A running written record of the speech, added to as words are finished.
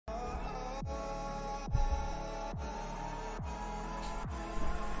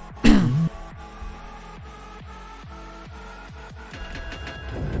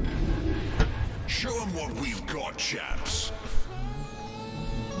war, chaps.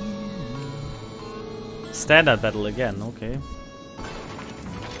 Standard battle again, okay.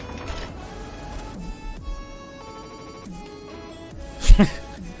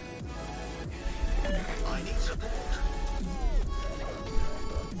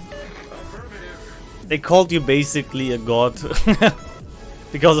 They called you basically a god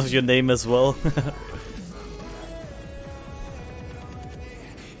because of your name as well.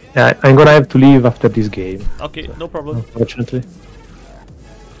 Yeah, I'm gonna have to leave after this game. Okay, no problem. Unfortunately.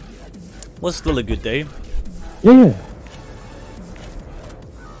 Was still a good day. Yeah.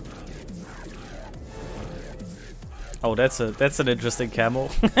 Oh, that's an interesting camo.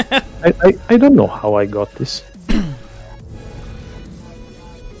 I don't know how I got this.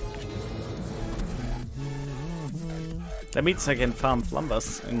 That means I can farm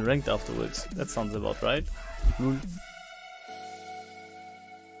Flumbers in ranked afterwards. That sounds about right.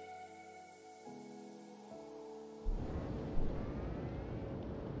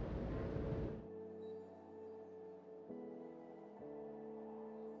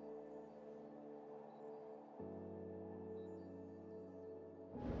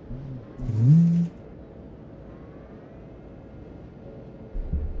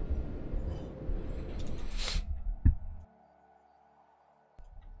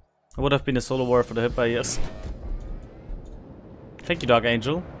 I would have been a solo war for the hip by yes. Thank you, Dark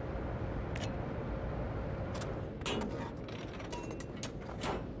Angel.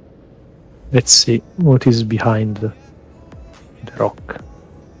 Let's see what is behind the rock.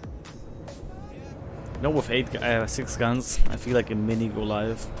 No, with 6 guns, I feel like a mini go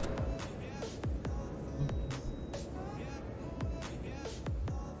live.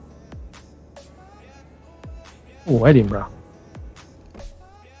 Oh, Edinburgh.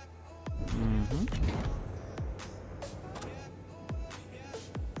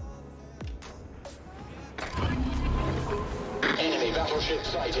 Enemy battleship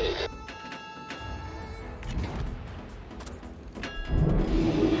sighted.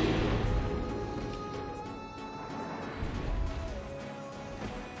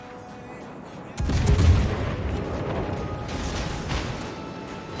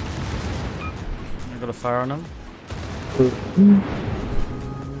 I got a fire on him.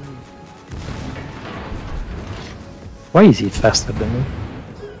 Why is he faster than me?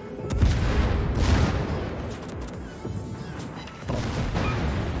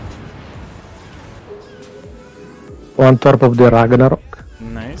 On top of the Ragnarok.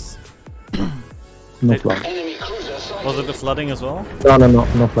 Nice. No flood. Enemy cruiser sighted. Was it the flooding as well?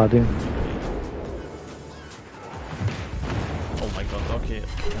 No flooding. Oh my god, okay. I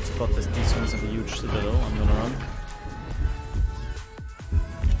forgot this. These ones have a huge citadel. I'm gonna run.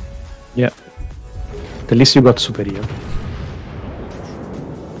 Yeah. At least you got superior.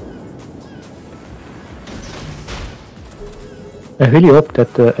 I really hope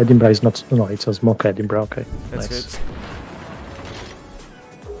that Edinburgh is not... No, it's a smoke Edinburgh, okay. That's nice. good.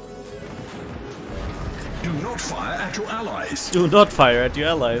 Do not fire at your allies. Do not fire at your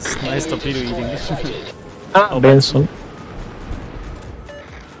allies. Nice torpedo eating. Ah, Benson.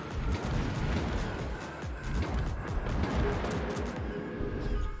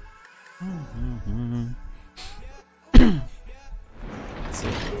 Let's see.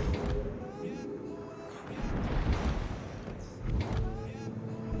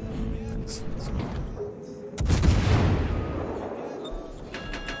 Thanks.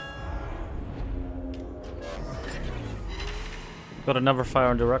 Got another fire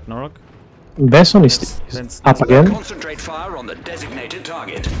on the Ragnarok. Benson is up again. Concentrate fire on the designated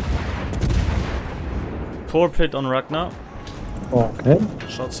target. Torpid on Ragnar. Okay.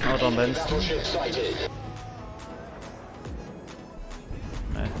 Shots out on Benz. Battleship sighted.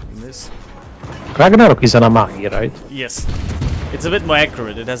 Miss. Ragnarok is an Amagi, right? Yes. It's a bit more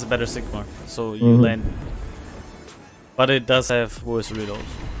accurate. It has a better Sigma. So you land. But it does have worse reload.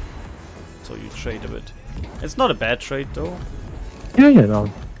 So you trade a bit. It's not a bad trade though. Yeah, no.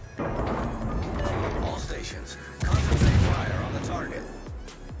 All stations, concentrate fire on the target.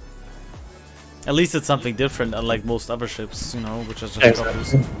 At least it's something different, unlike most other ships, you know, which are just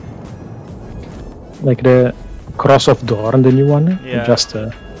copies. Exactly. Like the Cross of Dorn, the new one. Yeah. Just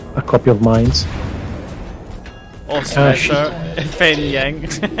a copy of mines. Oh, Smasher, Fan Yang.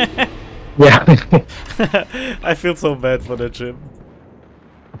 Yeah. I feel so bad for that ship.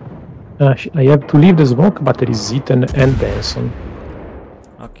 I have to leave the smoke, but there is Zitten and Benson.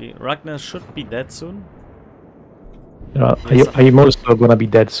 Okay, Ragnar should be dead soon. I'm also gonna be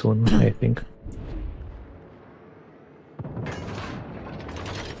dead soon, I think.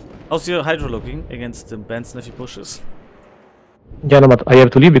 How's your Hydro looking against the Benson if he pushes? Yeah, no, but I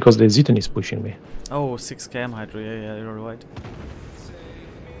have to leave because the Zitan is pushing me. Oh, 6 cam Hydra, yeah, you're right.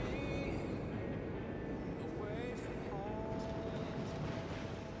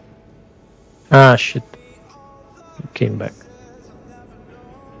 Ah, shit. He came back.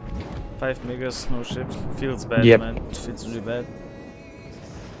 5 megas, no shit. Feels bad, Yep. man. It feels really bad.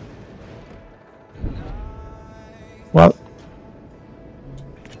 Well,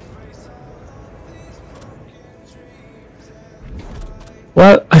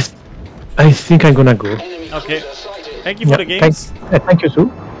 I think I'm gonna go. Enemy Okay. cruiser sighted. Thank you for the games, Thank you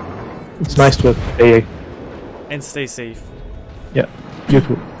too. It's nice to play. and stay safe. Yeah, you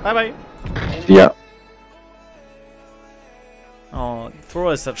too. Bye bye. See ya. Oh,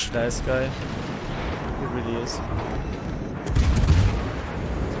 Thor is such a nice guy. He really is.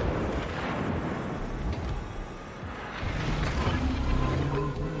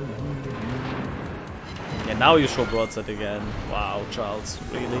 Yeah, now you show broadside again. Wow, Charles,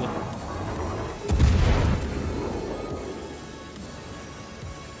 really?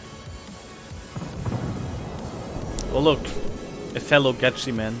 Oh look, a fellow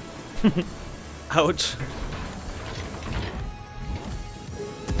Gachi man. Ouch.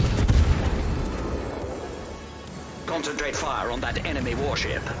 Concentrate fire on that enemy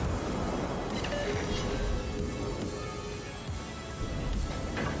warship.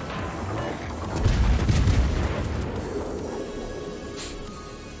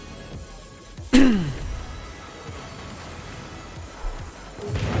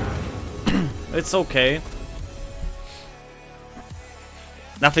 It's okay.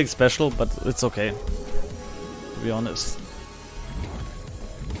 Nothing special, but it's okay. To be honest.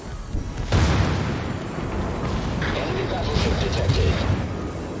 Enemy battleship detected.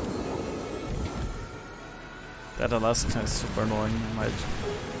 That Alaska is super annoying. I might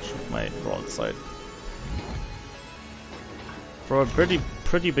shoot my broadside. For a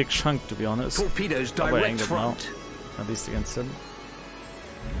pretty big chunk, to be honest. Torpedoes How direct angled front. now? At least against him.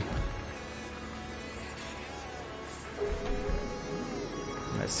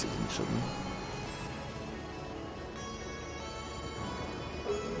 Nice, you can shoot me.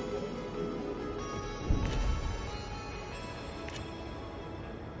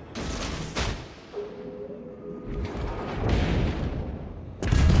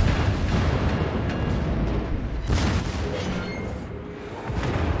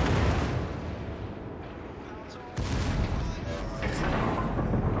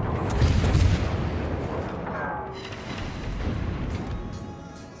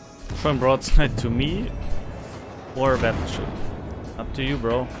 From broadside to me or a battleship. Up to you,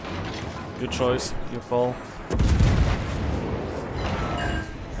 bro. Your choice, your call.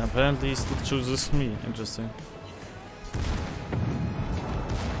 Apparently he still chooses me. Interesting.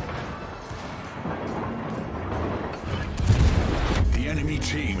 The enemy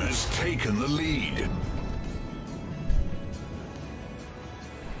team has taken the lead.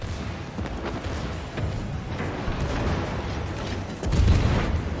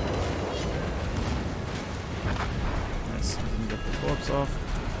 Nice, I can get the box off.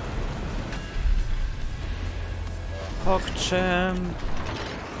 PogChamp.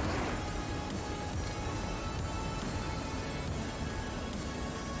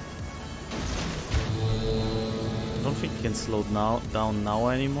 I don't think you can slow down now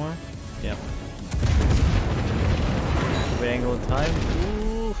anymore. Yeah. We angle time.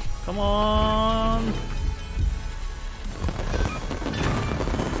 Ooh, come on.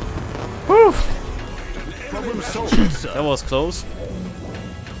 Whew. Problem solved, sir. That was close.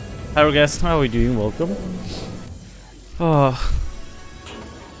 Hello guys, how are we doing? Welcome. Oh.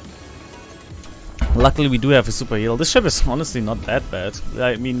 Luckily we do have a super heal. This ship is honestly not that bad.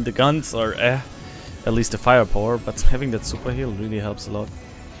 I mean the guns are at least the firepower, but having that super heal really helps a lot.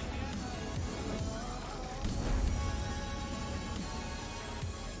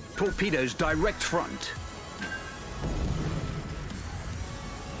 Torpedoes direct front.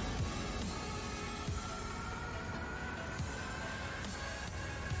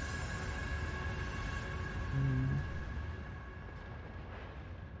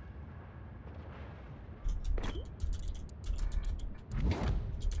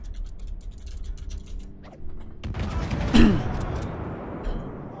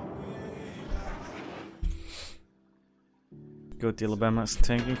 Good, the Alabama is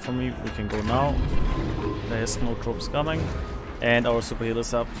tanking for me. We can go now. There's no troops coming. And our super heal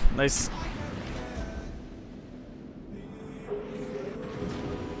is up. Nice.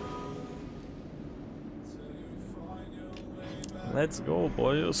 Let's go,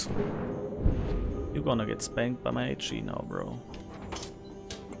 boys. You're gonna get spanked by my HE now, bro.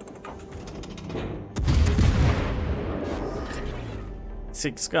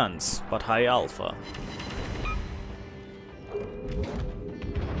 6 guns, but high alpha.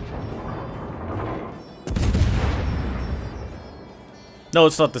 No,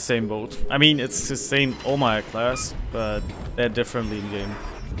 it's not the same boat. I mean, it's the same Omaya class, but they're differently in game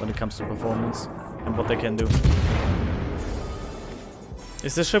when it comes to performance and what they can do.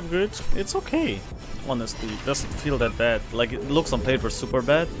 Is the ship good? It's okay, honestly. It doesn't feel that bad. Like, it looks on paper super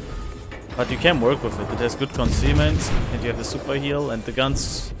bad, but you can work with it. It has good concealment, and you have the super heal, and the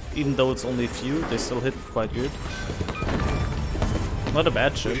guns, even though it's only a few, they still hit quite good. Not a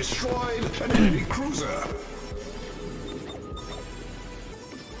bad ship. Destroyed an enemy cruiser.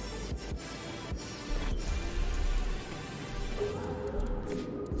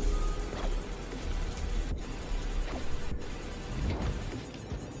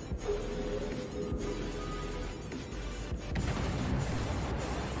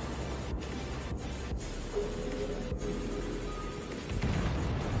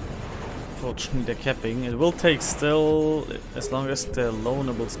 Unfortunately, the capping. It will take still, as long as the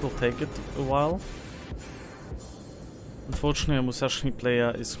loner will still take it a while. Unfortunately, a Musashi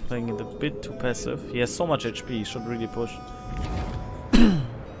player is playing it a bit too passive. He has so much HP, he should really push.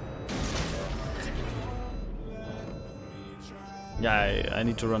 Yeah, I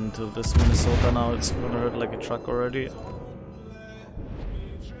need to run into this Minnesota now. It's gonna hurt like a truck already.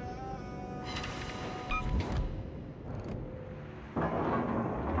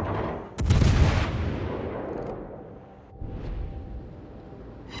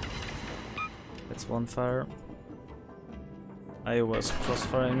 That's one fire. Iowa's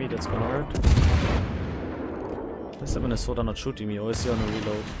crossfiring me, that's gonna hurt. Why is the Minnesota not shooting me, or is he on a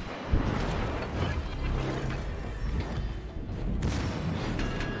reload?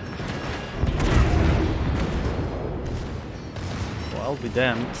 Well, I'll be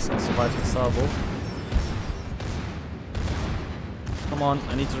damned, I survived the salvo. Come on,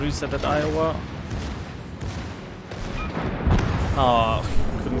 I need to reset that Iowa. Oh,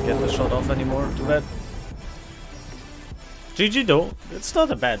 couldn't get the shot off anymore, too bad. GG though, it's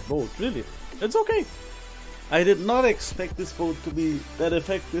not a bad boat, really. It's okay. I did not expect this boat to be that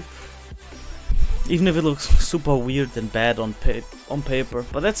effective. Even if it looks super weird and bad on paper.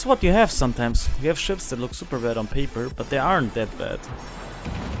 But that's what you have sometimes. You have ships that look super bad on paper, but they aren't that bad.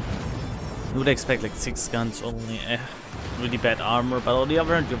 You would expect like 6 guns only, really bad armor, but on the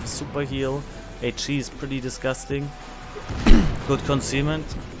other hand you have a super heal. HE is pretty disgusting. Good concealment.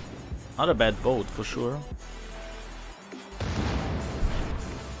 Not a bad boat for sure.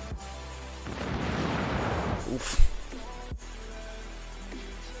 Oof.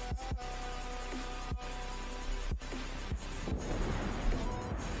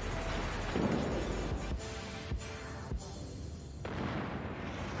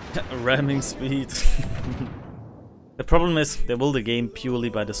 Ramming speed. The problem is they will the game purely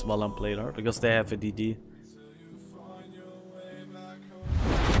by the Smaller player because they have a DD.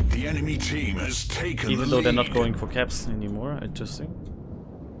 The enemy team has taken Even the though they're lead. not going for caps anymore, interesting.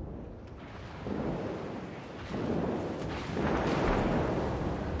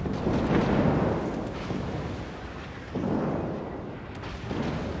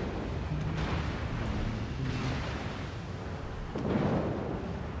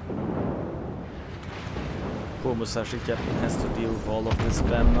 Poor Musashi captain has to deal with all of this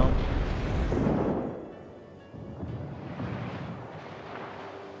spam now.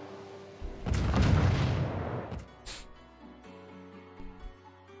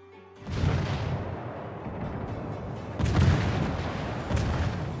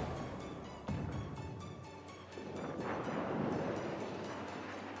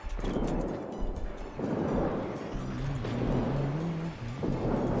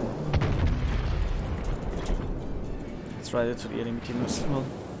 Right into the enemy team as well.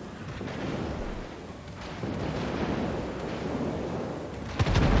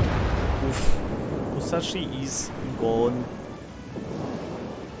 Oof. Musashi is gone.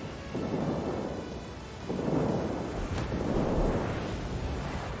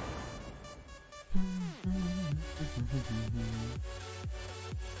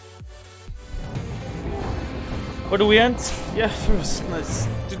 Where do we end? Yeah, first. Nice.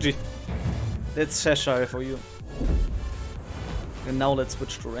 GG. That's Cheshire for you. And now let's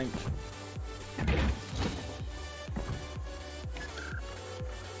switch to rank.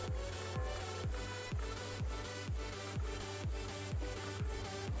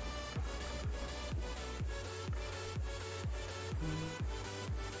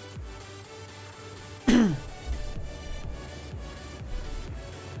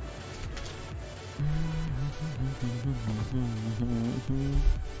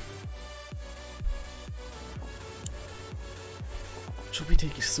 Should we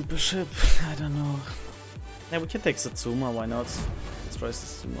take a super ship? I don't know. Yeah, we can take Satsuma, why not? Let's try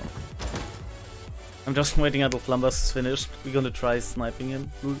Satsuma. I'm just waiting until Flumbus is finished. We're gonna try sniping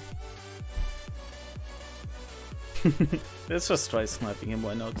him. Let's just try sniping him,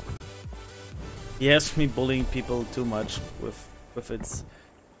 why not? He has me bullying people too much with its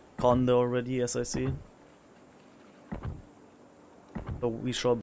Conda already, as I see. So we shall